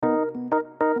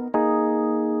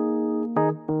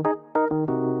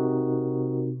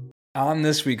On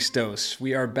this week's dose,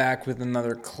 we are back with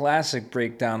another classic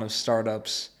breakdown of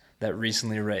startups that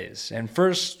recently raised. And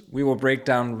first, we will break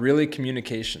down Really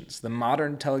Communications, the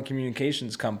modern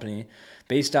telecommunications company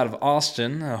based out of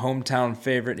Austin, a hometown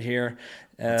favorite here.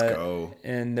 Let's go.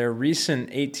 In their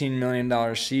recent $18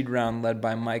 million seed round led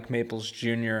by Mike Maples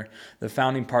Jr., the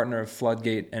founding partner of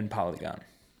Floodgate and Polygon.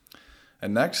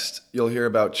 And next, you'll hear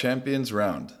about Champions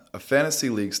Round, a fantasy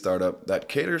league startup that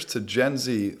caters to Gen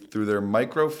Z through their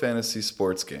micro fantasy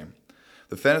sports game.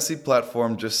 The fantasy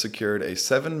platform just secured a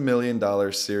 $7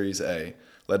 million Series A,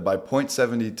 led by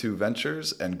Point72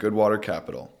 Ventures and Goodwater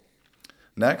Capital.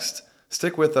 Next,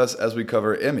 stick with us as we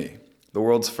cover Imi, the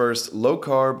world's first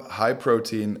low-carb,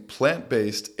 high-protein,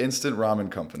 plant-based instant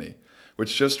ramen company,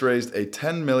 which just raised a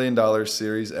 $10 million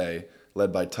Series A,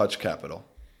 led by Touch Capital.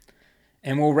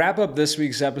 And we'll wrap up this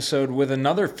week's episode with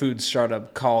another food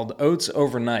startup called Oats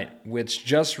Overnight, which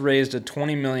just raised a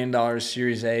 $20 million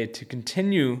Series A to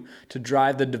continue to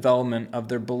drive the development of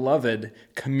their beloved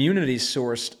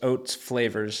community-sourced oats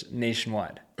flavors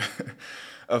nationwide.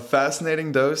 A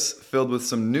fascinating dose filled with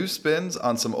some new spins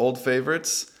on some old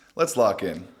favorites. Let's lock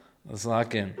in. Let's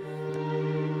lock in.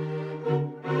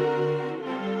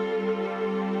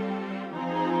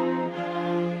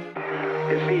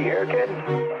 You see here, kid?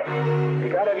 You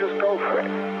gotta just go for it.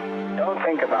 Don't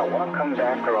think about what comes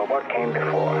after or what came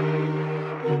before.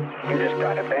 You just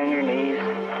gotta bend your knees,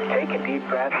 take a deep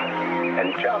breath,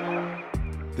 and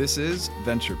jump. This is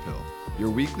Venture Pill, your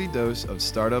weekly dose of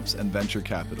startups and venture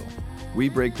capital. We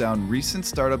break down recent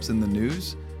startups in the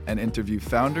news and interview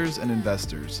founders and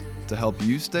investors to help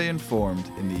you stay informed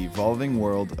in the evolving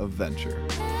world of venture.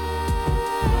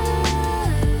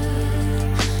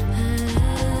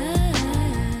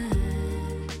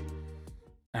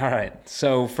 All right,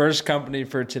 so first company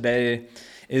for today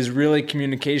is Really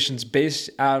Communications,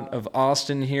 based out of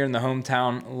Austin here in the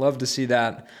hometown. Love to see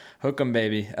that. Hook 'em,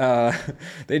 baby.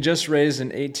 They just raised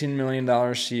an $18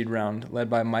 million seed round led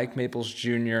by Mike Maples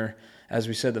Jr., as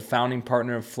we said, the founding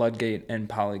partner of Floodgate and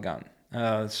Polygon.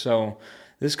 So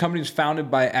this company was founded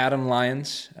by Adam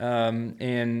Lyons,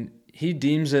 and he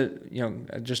deems it,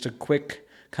 just a quick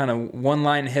kind of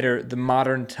one-line hitter, the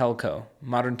modern telco,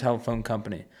 modern telephone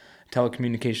company.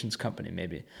 Telecommunications company,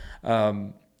 maybe.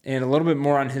 And a little bit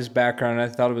more on his background. I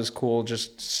thought it was cool.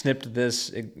 Just snipped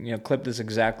this, clipped this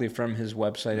exactly from his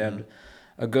website. Had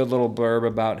a good little blurb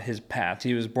about his path.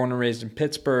 He was born and raised in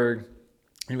Pittsburgh.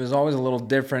 He was always a little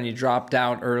different. He dropped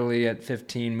out early at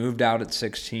 15, moved out at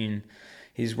 16.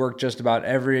 He's worked just about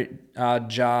every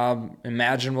job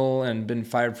imaginable and been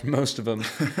fired from most of them.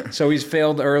 So he's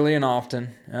failed early and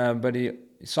often, but he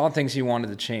saw things he wanted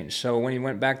to change. So when he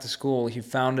went back to school, he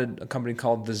founded a company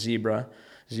called The Zebra,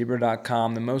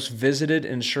 Zebra.com, the most visited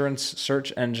insurance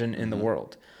search engine in the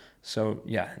world. So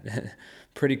yeah,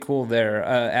 pretty cool there.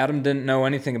 Adam didn't know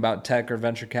anything about tech or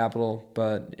venture capital,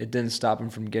 but it didn't stop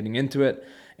him from getting into it.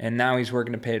 And now he's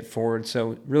working to pay it forward.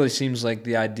 So it really seems like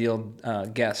the ideal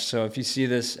guest. So if you see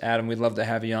this, Adam, we'd love to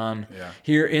have you on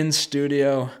here in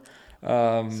studio.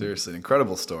 Seriously,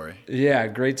 incredible story. Yeah,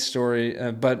 great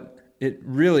story. But it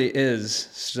really is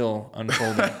still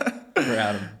unfolding for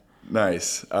Adam.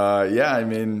 Nice.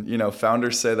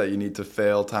 Founders say that you need to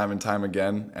fail time and time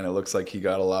again, and it looks like he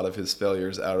got a lot of his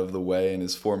failures out of the way in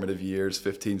his formative years,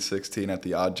 15, 16 at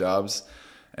the odd jobs,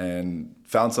 and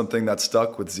found something that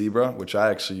stuck with Zebra, which I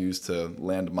actually used to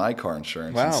land my car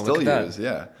insurance. Wow, and still look at use. that.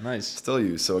 Yeah. Nice. Still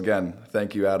use. So again,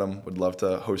 thank you, Adam. Would love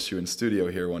to host you in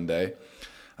studio here one day.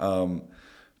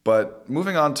 But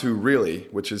moving on to Really,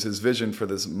 which is his vision for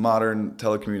this modern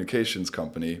telecommunications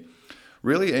company,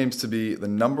 Really aims to be the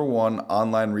 #1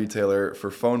 online retailer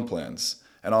for phone plans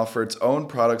and offer its own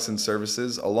products and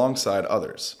services alongside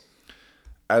others.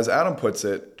 As Adam puts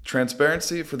it,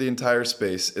 transparency for the entire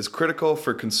space is critical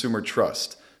for consumer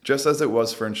trust, just as it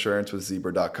was for insurance with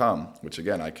Zebra.com, which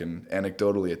again I can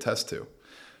anecdotally attest to.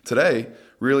 Today,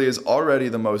 Really is already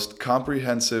the most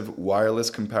comprehensive wireless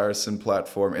comparison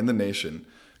platform in the nation,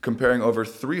 comparing over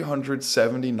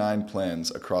 379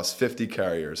 plans across 50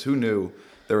 carriers. Who knew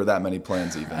there were that many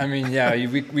plans even? I mean, yeah,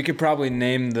 we could probably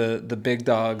name the big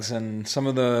dogs and some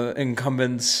of the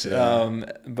incumbents,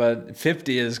 but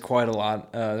 50 is quite a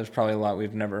lot. There's probably a lot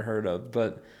we've never heard of,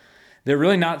 but they're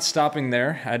really not stopping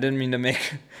there. I didn't mean to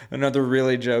make another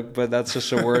really joke, but that's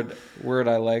just a word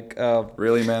I like.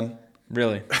 Really, man?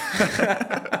 Really.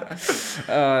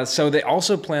 So they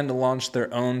also plan to launch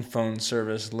their own phone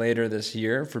service later this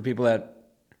year for people that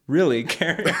really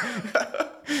care.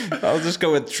 I'll just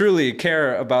go with truly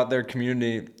care about their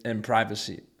community and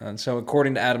privacy. And so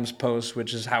according to Adam's post,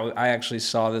 which is how I actually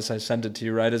saw this, I sent it to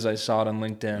you right as I saw it on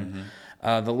LinkedIn.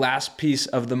 The last piece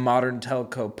of the modern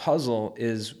telco puzzle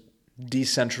is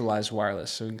decentralized wireless.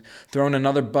 So throw in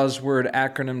another buzzword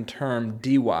acronym term,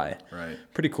 DY. Right.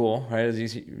 Pretty cool, right?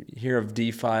 As you hear of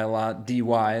DeFi a lot,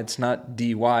 DY. It's not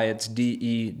DY, it's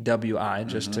DEWI,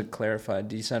 just to clarify,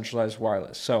 decentralized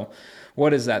wireless. So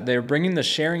what is that? They're bringing the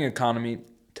sharing economy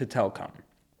to telecom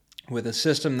with a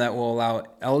system that will allow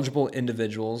eligible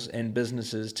individuals and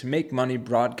businesses to make money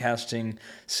broadcasting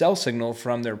cell signal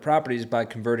from their properties by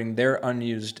converting their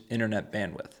unused internet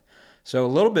bandwidth. So a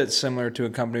little bit similar to a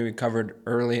company we covered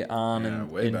early on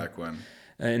back when.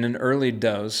 In an early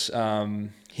dose,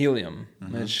 Helium,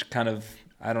 which kind of,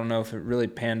 I don't know if it really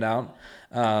panned out.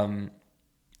 Kind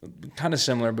of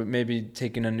similar, but maybe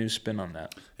taking a new spin on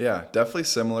that. Yeah, definitely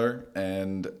similar.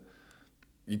 And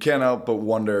you can't help but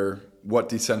wonder what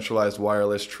decentralized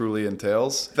wireless truly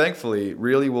entails. Thankfully,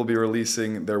 Really will be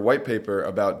releasing their white paper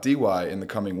about DY in the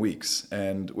coming weeks.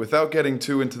 And without getting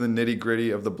too into the nitty-gritty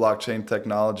of the blockchain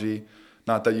technology,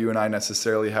 not that you and I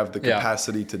necessarily have the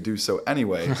capacity to do so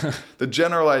anyway, the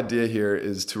general idea here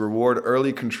is to reward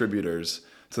early contributors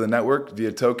to the network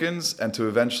via tokens and to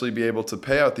eventually be able to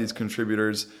pay out these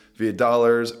contributors via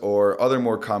dollars or other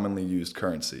more commonly used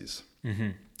currencies.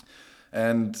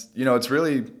 And, it's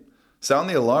really... sound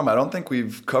the alarm. I don't think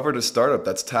we've covered a startup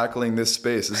that's tackling this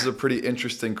space. This is a pretty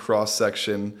interesting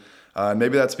cross-section.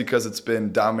 Maybe that's because it's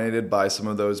been dominated by some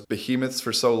of those behemoths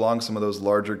for so long, some of those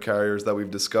larger carriers that we've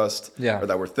discussed or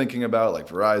that we're thinking about, like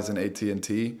Verizon,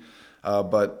 AT&T.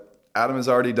 But Adam has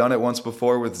already done it once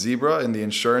before with Zebra in the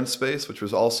insurance space, which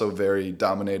was also very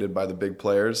dominated by the big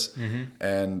players.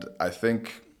 And I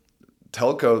think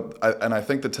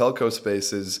the telco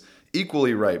space is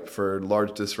equally ripe for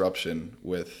large disruption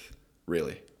with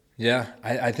Really. Yeah,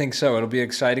 I think so. It'll be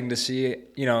exciting to see.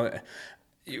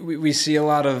 We see a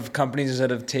lot of companies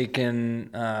that have taken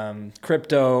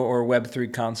crypto or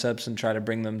Web3 concepts and try to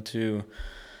bring them to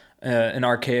an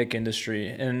archaic industry.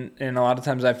 And a lot of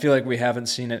times I feel like we haven't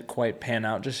seen it quite pan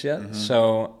out just yet.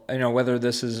 So, whether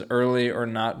this is early or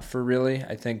not for Really,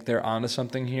 I think they're onto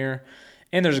something here.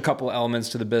 And there's a couple elements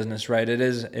to the business, right?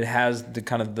 It has the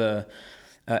kind of the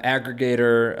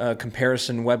aggregator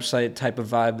comparison website type of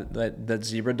vibe that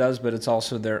Zebra does, but it's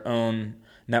also their own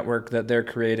network that they're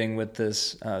creating with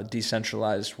this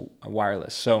decentralized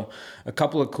wireless. So a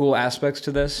couple of cool aspects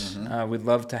to this. We'd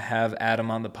love to have Adam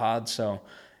on the pod, so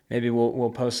maybe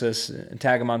we'll post this,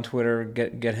 tag him on Twitter,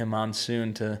 get him on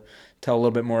soon to tell a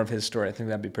little bit more of his story. I think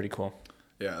that'd be pretty cool.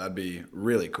 Yeah, that'd be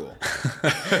really cool.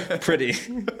 Pretty.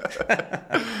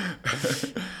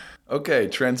 Okay,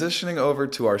 transitioning over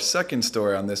to our second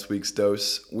story on this week's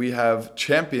dose, we have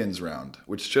Champions Round,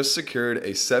 which just secured a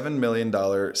 $7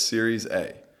 million Series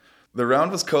A. The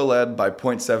round was co-led by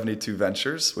Point72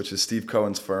 Ventures, which is Steve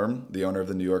Cohen's firm, the owner of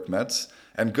the New York Mets,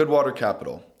 and Goodwater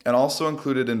Capital, and also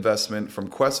included investment from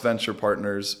Quest Venture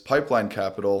Partners, Pipeline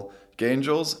Capital,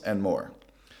 Gangels, and more.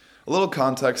 A little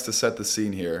context to set the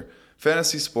scene here.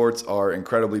 Fantasy sports are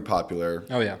incredibly popular.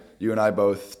 Oh, yeah. You and I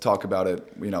both talk about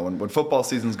it. When football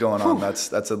season's going on,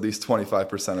 that's at least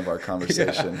 25% of our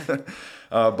conversation.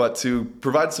 But to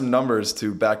provide some numbers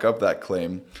to back up that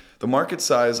claim, the market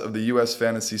size of the U.S.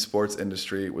 fantasy sports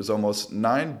industry was almost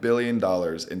 $9 billion in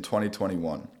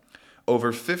 2021.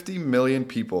 Over 50 million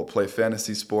people play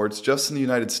fantasy sports just in the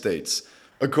United States,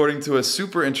 according to a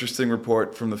super interesting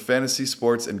report from the Fantasy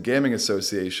Sports and Gaming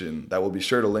Association that we'll be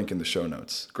sure to link in the show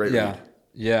notes. Great read.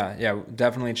 Yeah,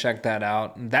 definitely check that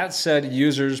out. That said,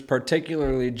 users,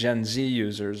 particularly Gen Z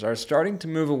users, are starting to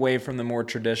move away from the more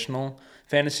traditional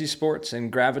fantasy sports and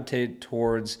gravitate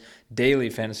towards daily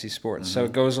fantasy sports. So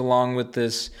it goes along with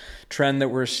this trend that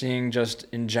we're seeing just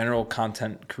in general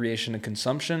content creation and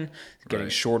consumption, getting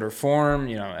shorter form,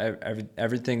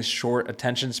 everything's short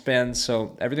attention spans.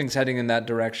 So everything's heading in that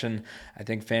direction. I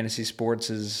think fantasy sports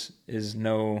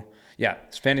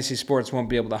fantasy sports won't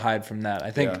be able to hide from that.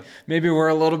 I think maybe we're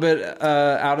a little bit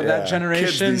out of that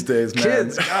generation. Kids these days, man.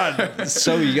 Kids, God,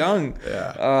 so young.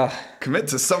 Commit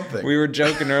to something. We were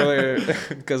joking earlier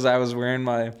because I was wearing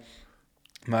my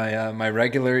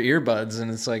regular earbuds, and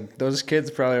it's like those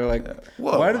kids probably are like,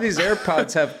 why do these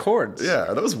AirPods have cords? Yeah,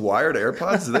 are those wired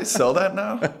AirPods? Do they sell that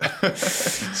now?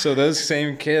 So those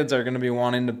same kids are going to be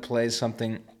wanting to play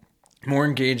something more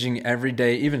engaging every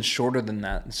day, even shorter than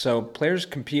that. So players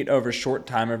compete over short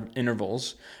time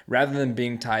intervals rather than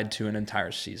being tied to an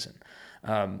entire season.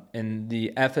 And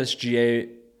the FSGA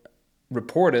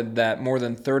reported that more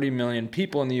than 30 million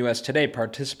people in the U.S. today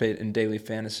participate in daily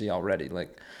fantasy already,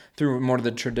 like through more of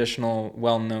the traditional,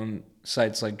 well-known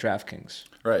sites like DraftKings.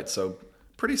 Right, so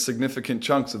pretty significant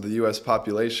chunks of the U.S.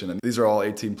 population, and these are all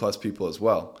 18-plus people as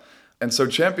well. And so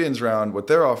Champions Round, what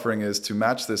they're offering is to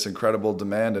match this incredible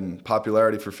demand and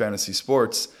popularity for fantasy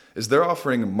sports, is they're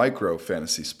offering micro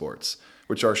fantasy sports,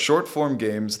 which are short-form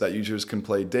games that users can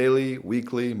play daily,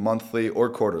 weekly, monthly, or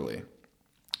quarterly.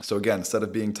 So again, instead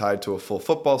of being tied to a full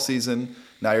football season,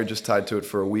 now you're just tied to it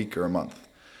for a week or a month.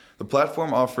 The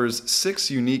platform offers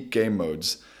 6 unique game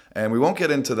modes, and we won't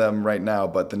get into them right now,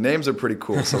 but the names are pretty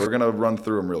cool, so we're going to run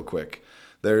through them real quick.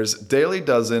 There's Daily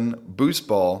Dozen, Boost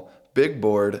Ball, Big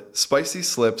Board, Spicy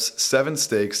Slips, 7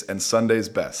 Steaks, and Sunday's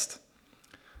Best.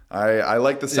 I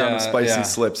like the sound of Spicy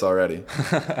Slips already.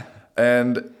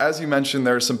 And as you mentioned,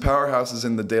 there are some powerhouses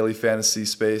in the daily fantasy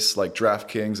space like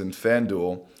DraftKings and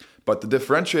FanDuel. But the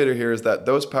differentiator here is that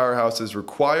those powerhouses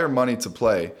require money to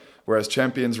play, whereas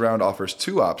Champions Round offers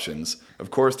 2 options.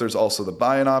 Of course, there's also the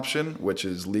buy-in option, which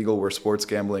is legal where sports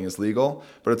gambling is legal,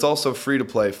 but it's also free to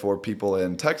play for people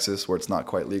in Texas where it's not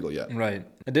quite legal yet. Right.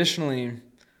 Additionally,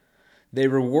 they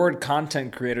reward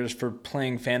content creators for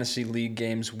playing fantasy league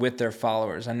games with their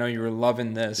followers. I know you were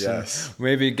loving this. Yes.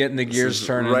 Maybe getting the gears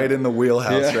turning. Right in the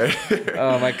wheelhouse, right here.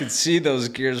 I could see those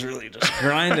gears really just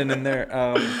grinding in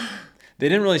there. They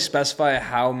didn't really specify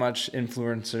how much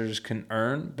influencers can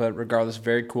earn, but regardless,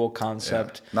 very cool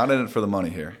concept. Yeah. Not in it for the money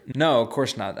here. No, of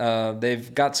course not.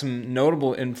 They've got some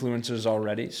notable influencers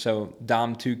already. So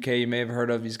Dom2K, you may have heard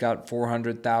of. He's got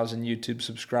 400,000 YouTube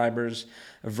subscribers,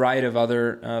 a variety of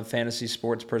other fantasy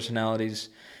sports personalities.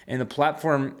 And the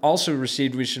platform also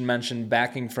received, we should mention,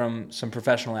 backing from some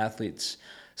professional athletes,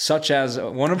 such as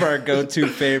one of our go-to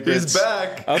favorites. He's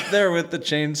back. Up there with the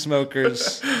chain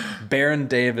smokers, Baron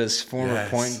Davis, former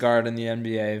point guard in the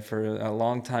NBA for a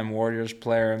longtime Warriors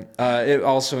player. It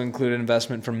also included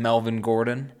investment from Melvin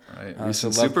Gordon. Right.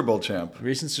 Recent Super Bowl champ.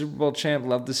 Recent Super Bowl champ.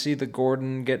 Love to see the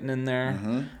Gordon getting in there.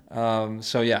 Mm-hmm.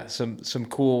 Some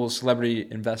cool celebrity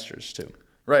investors too.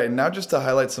 Right, and now just to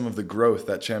highlight some of the growth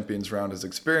that Champions Round has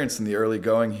experienced in the early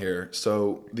going here.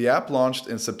 So the app launched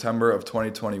in September of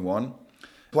 2021.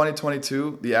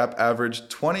 2022, the app averaged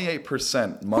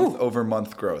 28%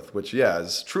 month-over-month growth, which,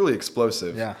 is truly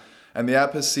explosive. Yeah. And the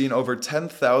app has seen over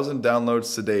 10,000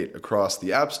 downloads to date across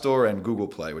the App Store and Google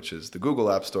Play, which is the Google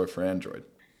App Store for Android.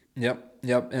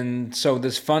 Yep. And so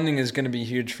this funding is going to be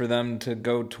huge for them to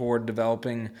go toward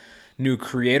developing new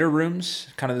creator rooms,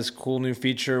 kind of this cool new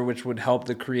feature which would help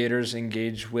the creators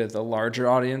engage with a larger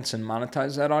audience and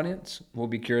monetize that audience. We'll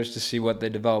be curious to see what they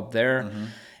develop there. Mm-hmm.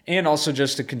 And also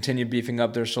just to continue beefing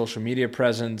up their social media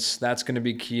presence. That's going to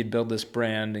be key to build this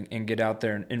brand and get out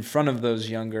there in front of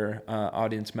those younger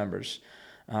audience members.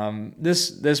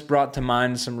 This brought to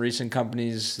mind some recent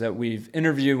companies that we've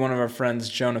interviewed. One of our friends,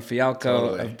 Jonah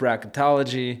Fialco of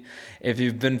Bracketology. If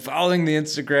you've been following the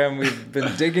Instagram, we've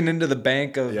been digging into the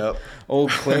bank of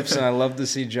old clips, and I love to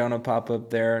see Jonah pop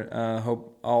up there. Hope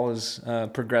all is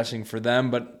progressing for them,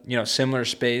 but similar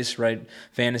space, right?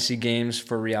 Fantasy games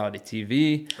for reality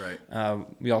TV. Right.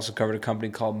 We also covered a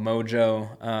company called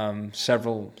Mojo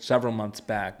several months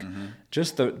back. Mm-hmm.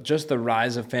 Just the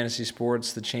rise of fantasy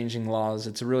sports, the changing laws.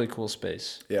 It's a really cool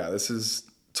space. Yeah, this is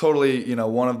totally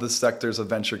one of the sectors of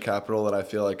venture capital that I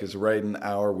feel like is right in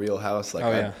our wheelhouse.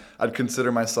 I'd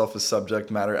consider myself a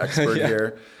subject matter expert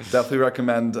here. Definitely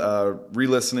recommend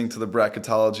re-listening to the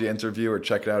Bracketology interview, or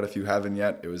check it out if you haven't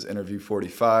yet. It was interview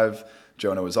 45.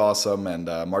 Jonah was awesome, and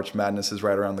March Madness is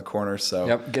right around the corner,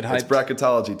 so get hyped. It's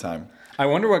Bracketology time. I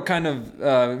wonder what kind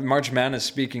of March Madness,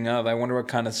 speaking of, I wonder what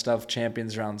kind of stuff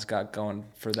Champions Round's got going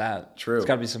for that. True. It's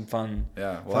got to be some fun,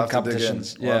 we'll have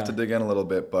competitions. We'll have to dig in a little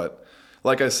bit, but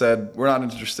like I said, we're not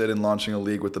interested in launching a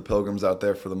league with the Pilgrims out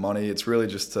there for the money. It's really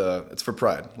just it's for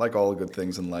pride, like all the good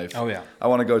things in life. Oh, yeah. I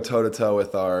want to go toe-to-toe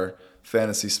with our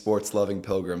fantasy sports-loving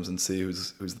Pilgrims and see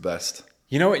who's the best.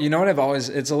 You know what I've always,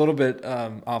 it's a little bit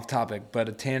off topic, but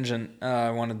a tangent I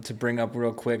wanted to bring up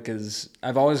real quick is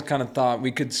I've always kind of thought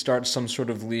we could start some sort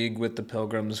of league with the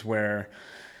Pilgrims where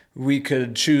we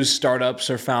could choose startups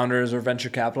or founders or venture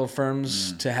capital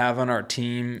firms to have on our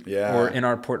team or in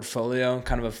our portfolio,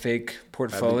 kind of a fake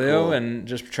portfolio, cool. And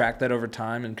just track that over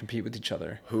time and compete with each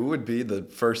other. Who would be the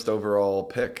first overall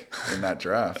pick in that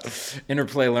draft?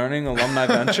 Interplay Learning, Alumni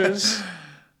Ventures.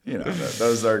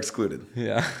 Those are excluded.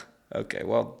 Yeah. Okay.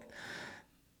 Well,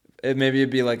 maybe it'd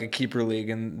be like a keeper league,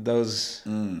 and those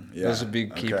would be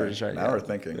keepers, right? Now we're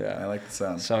thinking. Yeah. I like the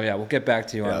sound. So we'll get back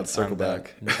to you on. Let's circle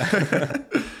back.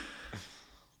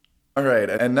 All right,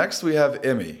 and next we have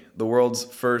Immi, the world's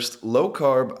first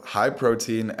low-carb,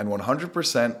 high-protein, and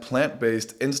 100%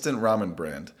 plant-based instant ramen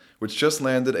brand, which just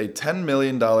landed a $10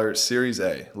 million Series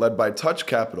A, led by Touch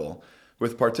Capital,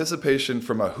 with participation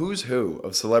from a who's who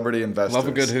of celebrity investors. Love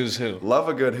a good who's who. Love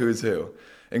a good who's who,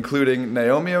 including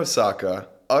Naomi Osaka,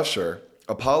 Usher,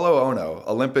 Apollo Ono,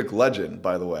 Olympic legend,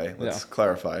 by the way. Let's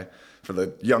clarify for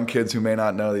the young kids who may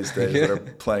not know these days that are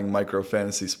playing micro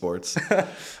fantasy sports,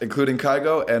 including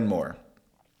Kygo and more.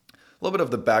 A little bit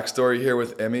of the backstory here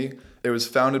with Emmy. It was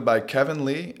founded by Kevin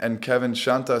Lee and Kevin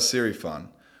Shanta Sirifan,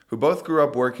 who both grew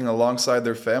up working alongside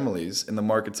their families in the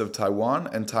markets of Taiwan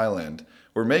and Thailand,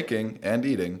 where making and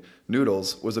eating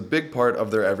noodles was a big part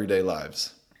of their everyday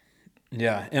lives.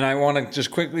 Yeah, and I want to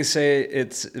just quickly say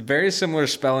it's very similar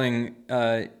spelling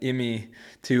Imi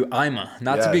to Ima,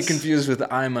 not to be confused with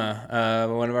Ima.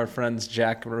 One of our friends,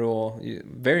 Jack Rule,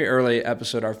 very early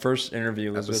episode, our first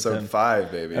interview was with him. Episode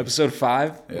 5, baby. Episode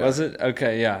 5, yeah. Was it?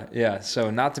 Okay, yeah. So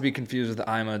not to be confused with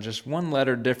Ima, just one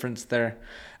letter difference there.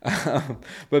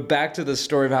 But back to the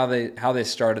story of how they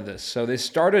started this. So they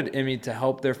started Imi to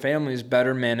help their families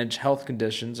better manage health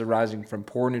conditions arising from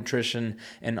poor nutrition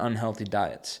and unhealthy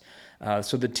diets.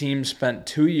 So the team spent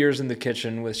 2 years in the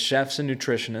kitchen with chefs and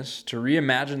nutritionists to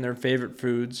reimagine their favorite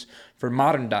foods for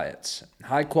modern diets.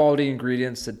 High-quality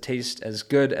ingredients that taste as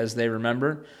good as they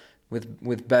remember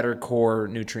with better core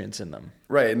nutrients in them.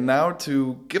 Right, and now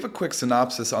to give a quick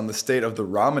synopsis on the state of the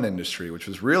ramen industry, which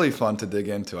was really fun to dig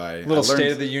into. I learned,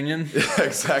 State of the Union? Yeah,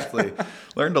 exactly.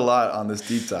 Learned a lot on this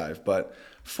deep dive, but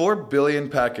 4 billion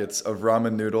packets of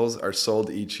ramen noodles are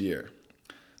sold each year.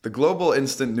 The global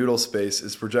instant noodle space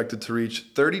is projected to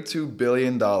reach $32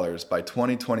 billion by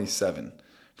 2027.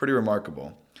 Pretty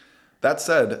remarkable. That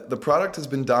said, the product has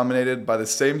been dominated by the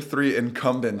same 3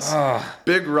 incumbents.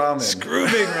 Big Ramen. Screw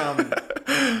Big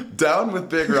Ramen. Down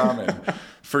with Big Ramen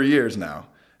for years now.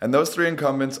 And those 3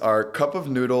 incumbents are Cup of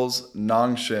Noodles,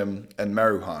 Nongshim, and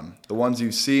Maruhan. The ones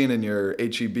you've seen in your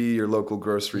H-E-B, your local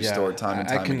grocery store time and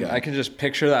time again. I can just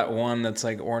picture that one that's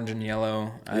like orange and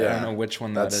yellow. I don't know which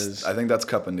one that is. I think that's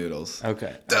Cup of Noodles.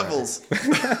 Okay. Devils!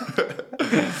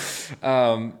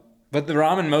 But the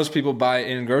ramen most people buy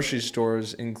in grocery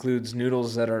stores includes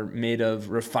noodles that are made of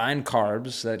refined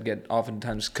carbs that get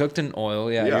oftentimes cooked in oil.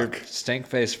 Yeah, Yuck. your stank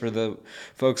face for the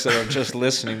folks that are just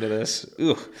listening to this.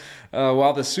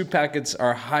 While the soup packets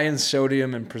are high in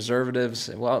sodium and preservatives,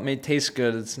 while it may taste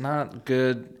good, it's not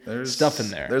good stuff in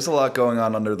there. There's a lot going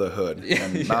on under the hood,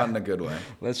 and not in a good way.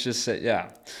 Let's just say,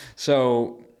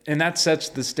 So, and that sets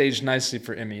the stage nicely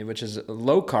for Imi, which is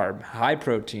low carb, high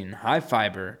protein, high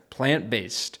fiber,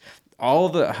 plant-based, all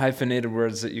the hyphenated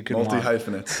words that you could want.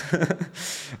 Multi-hyphenates.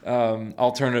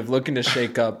 Alternative, looking to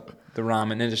shake up the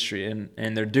ramen industry,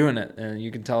 and they're doing it. And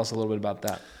you can tell us a little bit about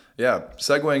that. Yeah,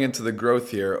 segueing into the growth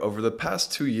here, over the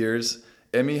past 2 years,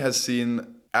 Imi has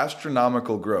seen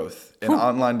astronomical growth in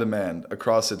online demand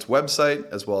across its website,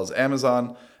 as well as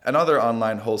Amazon and other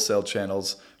online wholesale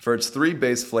channels for its 3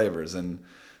 base flavors. And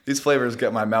these flavors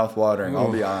get my mouth watering,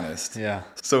 I'll be honest. Yeah.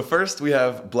 So first we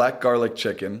have black garlic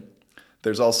chicken.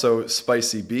 There's also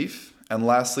spicy beef. And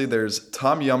lastly, there's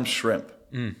Tom Yum shrimp.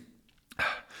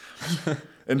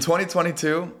 In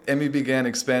 2022, Imi began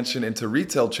expansion into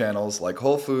retail channels like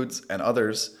Whole Foods and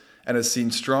others, and has seen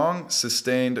strong,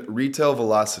 sustained retail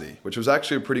velocity, which was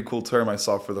actually a pretty cool term I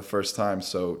saw for the first time.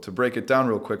 So to break it down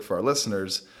real quick for our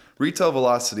listeners, retail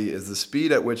velocity is the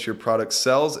speed at which your product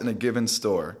sells in a given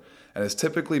store, and is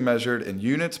typically measured in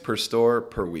units per store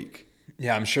per week.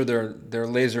 Yeah, I'm sure they're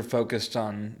laser focused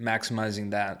on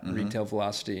maximizing that retail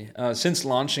velocity. Since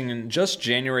launching in just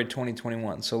January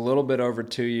 2021, so a little bit over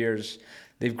 2 years,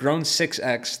 they've grown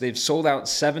 6x. They've sold out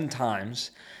 7 times,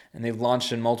 and they've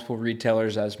launched in multiple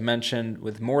retailers, as mentioned,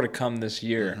 with more to come this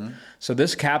year. So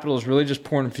this capital is really just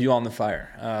pouring fuel on the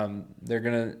fire. They're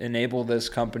going to enable this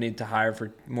company to hire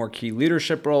for more key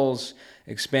leadership roles,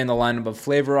 expand the lineup of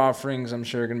flavor offerings. I'm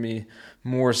sure going to be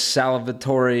more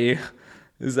salivatory.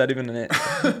 Is that even it?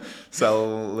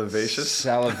 Salivacious?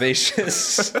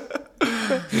 Salivacious.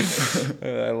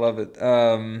 I love it.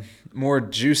 More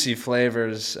juicy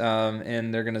flavors,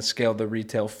 and they're going to scale the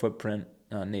retail footprint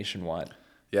nationwide.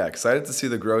 Yeah, excited to see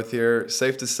the growth here.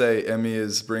 Safe to say, Imi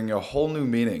is bringing a whole new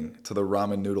meaning to the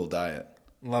ramen noodle diet.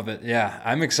 Love it. Yeah,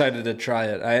 I'm excited to try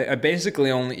it. I basically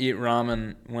only eat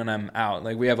ramen when I'm out.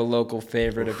 Like, we have a local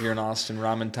favorite if you're in Austin,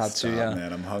 Ramen Tatsuya. Stop,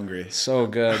 man, I'm hungry. So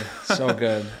good. So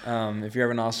good. If you're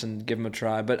ever in Austin, give them a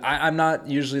try. But I'm not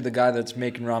usually the guy that's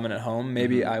making ramen at home.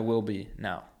 Maybe I will be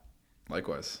now.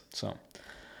 Likewise. So,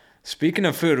 speaking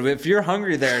of food, if you're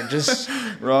hungry there, just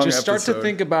start to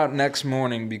think about next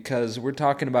morning, because we're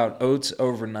talking about Oats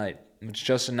Overnight, which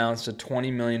just announced a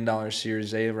 $20 million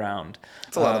Series A round.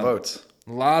 That's a lot of oats.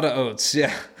 A lot of oats,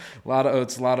 yeah. A lot of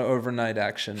oats, a lot of overnight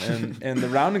action. And the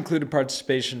round included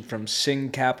participation from Sing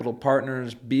Capital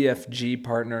Partners, BFG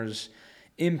Partners,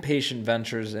 Impatient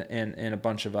Ventures, and a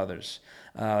bunch of others.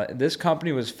 This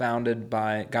company was founded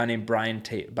by a guy named Brian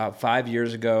Tate about 5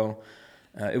 years ago.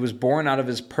 It was born out of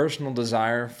his personal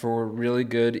desire for really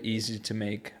good, easy to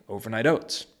make overnight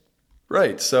oats.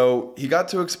 Right. So he got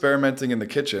to experimenting in the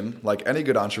kitchen like any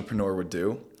good entrepreneur would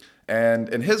do. And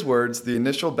in his words, the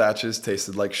initial batches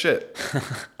tasted like shit,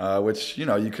 which,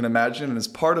 you can imagine is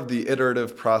part of the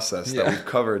iterative process that we've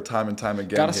covered time and time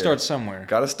again. Got to start somewhere.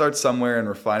 Got to start somewhere and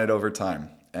refine it over time.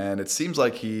 And it seems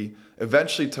like he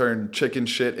eventually turned chicken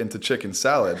shit into chicken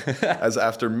salad, as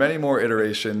after many more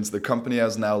iterations, the company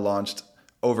has now launched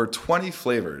over 20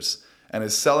 flavors and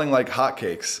is selling like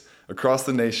hotcakes across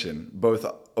the nation, both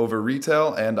over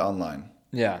retail and online.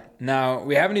 Yeah. Now,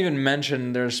 we haven't even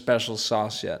mentioned their special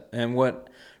sauce yet. And what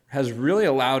has really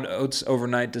allowed Oats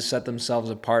Overnight to set themselves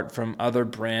apart from other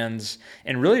brands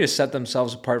and really to set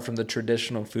themselves apart from the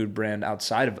traditional food brand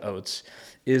outside of Oats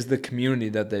is the community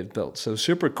that they've built. So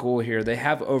super cool here. They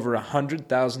have over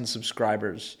 100,000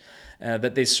 subscribers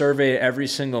that they survey every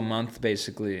single month,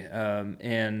 basically.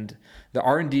 And the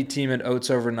R&D team at Oats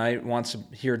Overnight wants to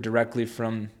hear directly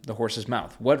from the horse's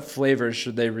mouth. What flavors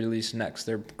should they release next?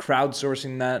 They're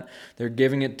crowdsourcing that. They're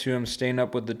giving it to them, staying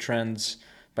up with the trends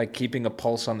by keeping a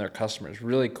pulse on their customers.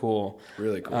 Really cool.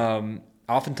 Really cool.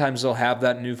 Oftentimes they'll have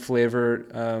that new flavor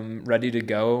ready to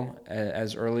go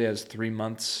as early as 3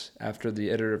 months after the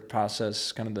iterative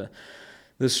process, kind of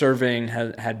the surveying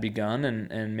had begun,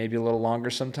 and maybe a little longer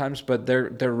sometimes, but they're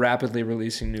rapidly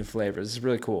releasing new flavors. It's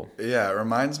really cool. Yeah, it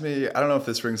reminds me, I don't know if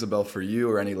this rings a bell for you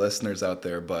or any listeners out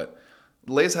there, but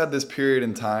Lay's had this period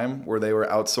in time where they were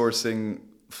outsourcing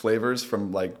flavors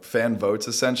from like fan votes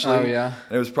essentially. Oh yeah.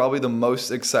 And it was probably the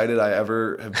most excited I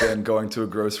ever have been going to a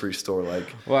grocery store.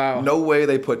 Like, wow, no way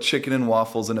they put chicken and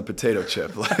waffles in a potato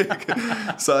chip.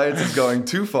 Like, science is going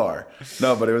too far.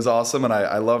 No, but it was awesome, and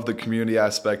I love the community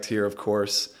aspect here, of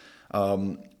course.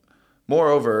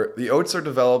 Moreover, the oats are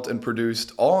developed and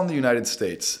produced all in the United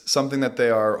States, something that they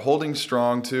are holding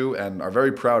strong to and are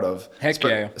very proud of. Heck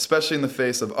yeah. Especially in the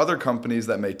face of other companies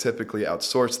that may typically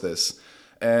outsource this.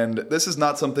 And this is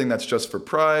not something that's just for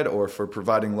pride or for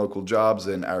providing local jobs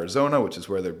in Arizona, which is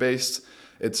where they're based.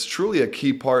 It's truly a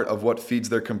key part of what feeds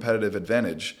their competitive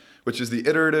advantage, which is the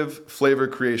iterative flavor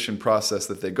creation process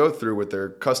that they go through with their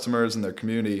customers and their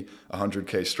community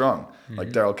 100K strong, like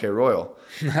Daryl K. Royal.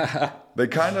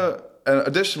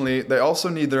 Additionally, they also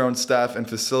need their own staff and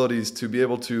facilities to be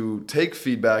able to take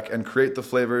feedback and create the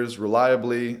flavors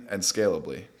reliably and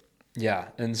scalably. Yeah,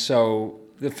 and so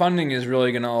the funding is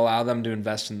really going to allow them to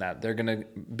invest in that. They're going to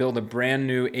build a brand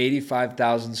new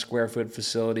 85,000 square foot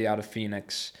facility out of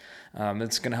Phoenix.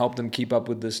 It's going to help them keep up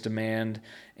with this demand,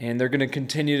 and they're going to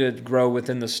continue to grow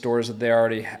within the stores that they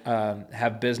already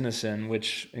have business in,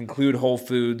 which include Whole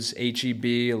Foods,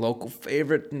 H-E-B, a local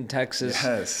favorite in Texas,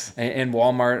 yes, and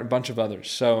Walmart, a bunch of others.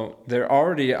 So they're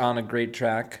already on a great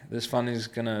track. This funding is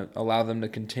going to allow them to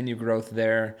continue growth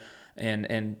there,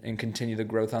 and continue the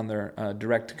growth on their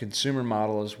direct-to-consumer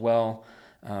model as well.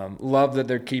 Love that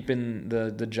they're keeping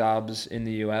the jobs in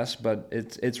the U.S., but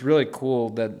it's really cool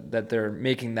that they're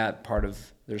making that part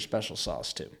of their special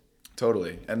sauce too.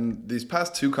 Totally. And these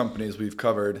past two companies we've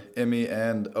covered, Emmy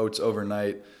and Oats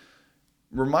Overnight,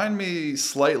 remind me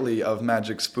slightly of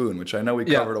Magic Spoon, which I know we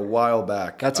covered a while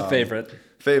back. That's a favorite.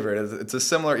 It's a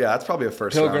similar, it's probably a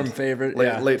first Pilgrim round. favorite,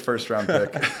 late first round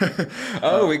pick.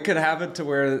 We could have it to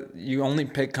where you only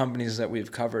pick companies that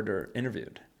we've covered or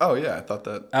interviewed. Oh yeah, I thought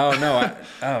that. Oh no,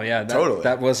 totally.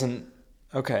 That wasn't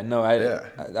okay. No,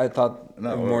 I thought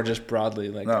more just broadly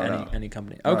like any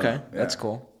company. Okay, that's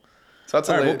cool. So that's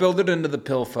we'll build it into the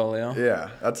pill folio. Yeah,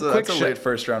 that's a late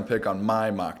first round pick on my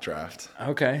mock draft.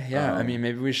 Okay, yeah. I mean,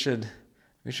 maybe we should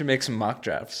make some mock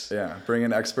drafts. Yeah, bring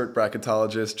in expert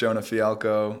bracketologist Jonah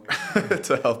Fialco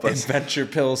to help us. Adventure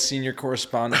Pill senior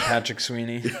correspondent Patrick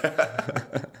Sweeney.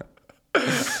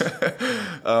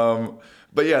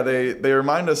 But yeah, they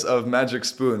remind us of Magic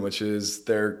Spoon, which is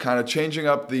they're kind of changing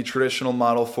up the traditional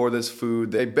model for this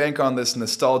food. They bank on this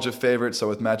nostalgia favorite. So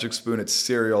with Magic Spoon, it's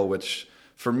cereal, which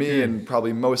for me and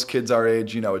probably most kids our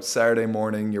age, it's Saturday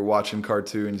morning, you're watching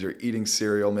cartoons, you're eating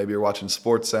cereal, maybe you're watching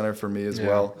Sports Center for me as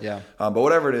well. Yeah. But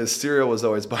whatever it is, cereal was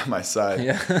always by my side.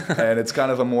 Yeah. And it's kind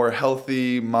of a more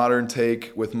healthy, modern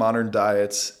take with modern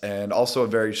diets and also a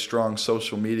very strong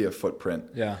social media footprint.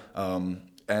 Yeah.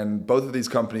 And both of these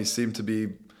companies seem to be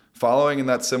following in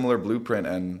that similar blueprint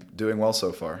and doing well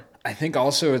so far. I think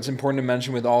also it's important to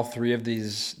mention with all three of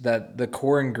these that the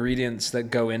core ingredients that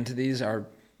go into these are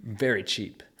very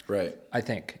cheap. Right. I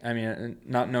think. I mean,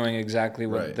 not knowing exactly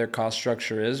what their cost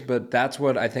structure is, but that's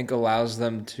what I think allows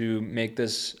them to make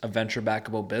this a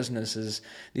venture-backable business is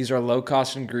these are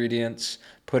low-cost ingredients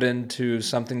put into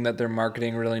something that they're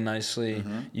marketing really nicely,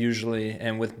 usually,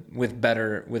 and with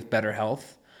better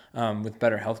health. with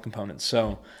better health components.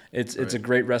 So it's a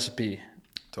great recipe.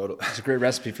 Totally. It's a great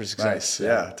recipe for success. Nice.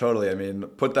 Yeah, totally. I mean,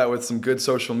 put that with some good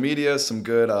social media, some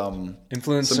good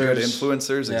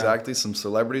influencers, exactly. Some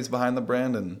celebrities behind the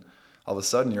brand, and all of a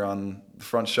sudden you're on the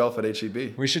front shelf at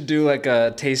HEB. We should do like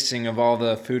a tasting of all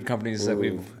the food companies that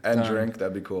we've done. Drink.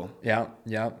 That'd be cool. Yeah.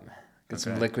 Get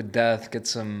some Liquid Death. Get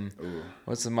some.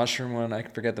 What's the mushroom one? I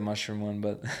forget the mushroom one,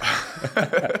 but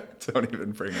don't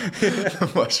even bring up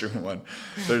the mushroom one.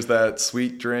 There's that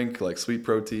sweet drink, like sweet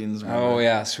proteins. Remember? Oh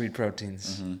yeah, sweet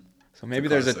proteins. Mm-hmm. So maybe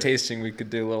there's a tasting. We could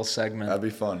do a little segment. That'd be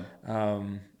fun.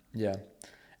 Yeah.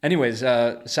 Anyways,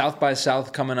 South by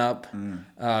South coming up.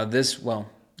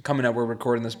 Coming up. We're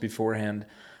recording this beforehand.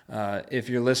 If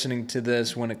you're listening to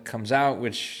this when it comes out,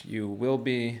 which you will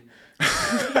be.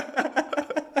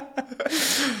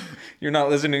 You're not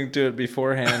listening to it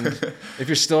beforehand. If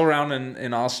you're still around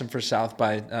in Austin for South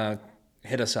by,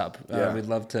 hit us up. We'd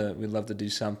love to do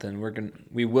something.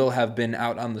 We will have been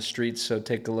out on the streets, so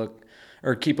take a look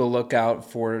or keep a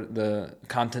lookout for the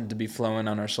content to be flowing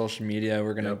on our social media.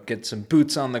 We're gonna get some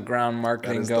boots on the ground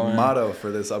marketing going. That is the motto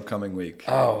for this upcoming week.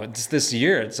 Oh, it's this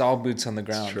year. It's all boots on the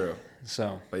ground. It's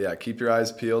true. But yeah, keep your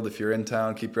eyes peeled. If you're in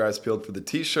town, keep your eyes peeled for the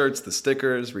T-shirts, the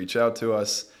stickers. Reach out to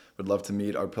us. Would love to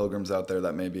meet our pilgrims out there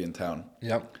that may be in town.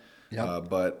 Yep.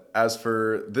 But as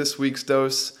for this week's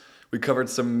dose, we covered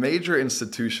some major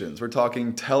institutions. We're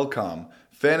talking telecom,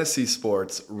 fantasy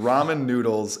sports, ramen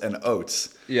noodles, and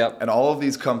Oats. Yep. And all of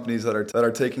these companies that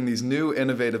are taking these new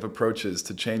innovative approaches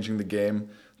to changing the game.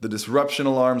 The disruption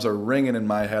alarms are ringing in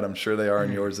my head. I'm sure they are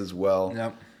in yours as well.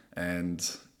 Yep.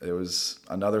 And it was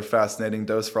another fascinating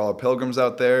dose for all our pilgrims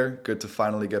out there. Good to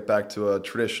finally get back to a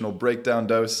traditional breakdown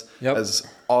dose. Yep. As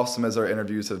awesome as our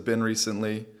interviews have been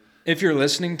recently. If you're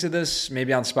listening to this,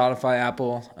 maybe on Spotify,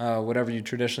 Apple, whatever you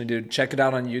traditionally do, check it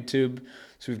out on YouTube.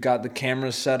 So we've got the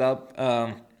cameras set up,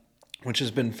 which has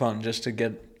been fun just to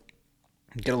get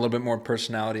a little bit more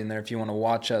personality in there. If you want to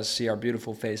watch us, see our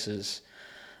beautiful faces.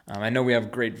 I know we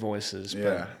have great voices,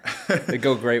 but they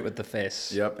go great with the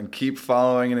face. Yep, and keep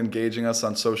following and engaging us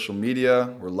on social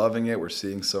media. We're loving it. We're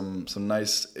seeing some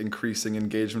nice increasing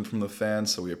engagement from the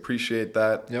fans, so we appreciate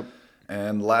that. Yep.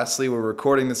 And lastly, we're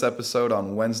recording this episode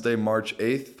on Wednesday, March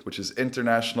 8th, which is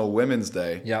International Women's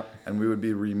Day. Yep. And we would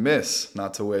be remiss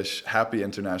not to wish Happy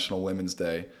International Women's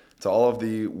Day to all of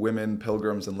the women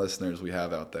pilgrims and listeners we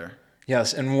have out there.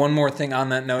 Yes, and one more thing on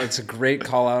that note, it's a great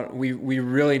call out. We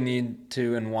really need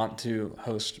to and want to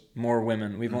host more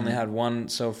women. We've only had one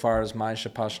so far as Mai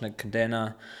Shapashnik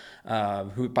Kadena,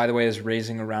 who, by the way, is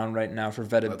raising around right now for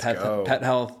vetted pet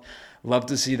health. Love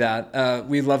to see that.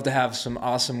 We'd love to have some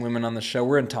awesome women on the show.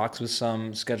 We're in talks with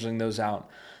some, scheduling those out.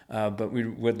 But we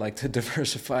would like to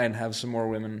diversify and have some more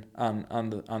women on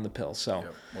the pill. So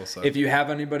if you have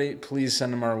anybody, please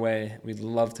send them our way. We'd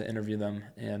love to interview them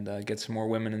and get some more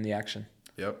women in the action.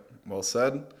 Yep, well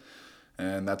said.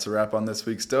 And that's a wrap on this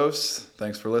week's dose.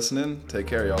 Thanks for listening. Take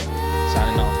care, y'all.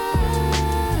 Signing off.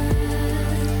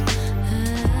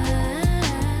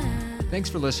 Thanks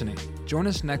for listening. Join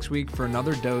us next week for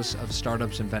another dose of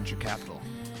startups and venture capital.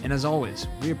 And as always,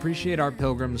 we appreciate our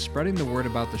pilgrims spreading the word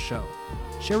about the show.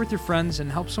 Share with your friends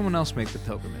and help someone else make the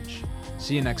pilgrimage.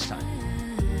 See you next time.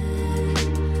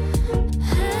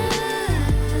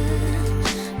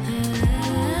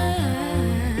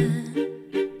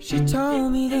 She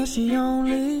told me that she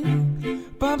only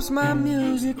bumps my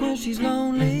music when she's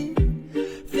lonely.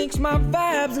 Thinks my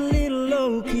vibe's a little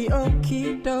low-key,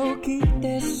 okie dokie,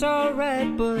 that's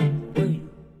alright, but wait,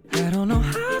 I don't know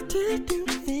how to do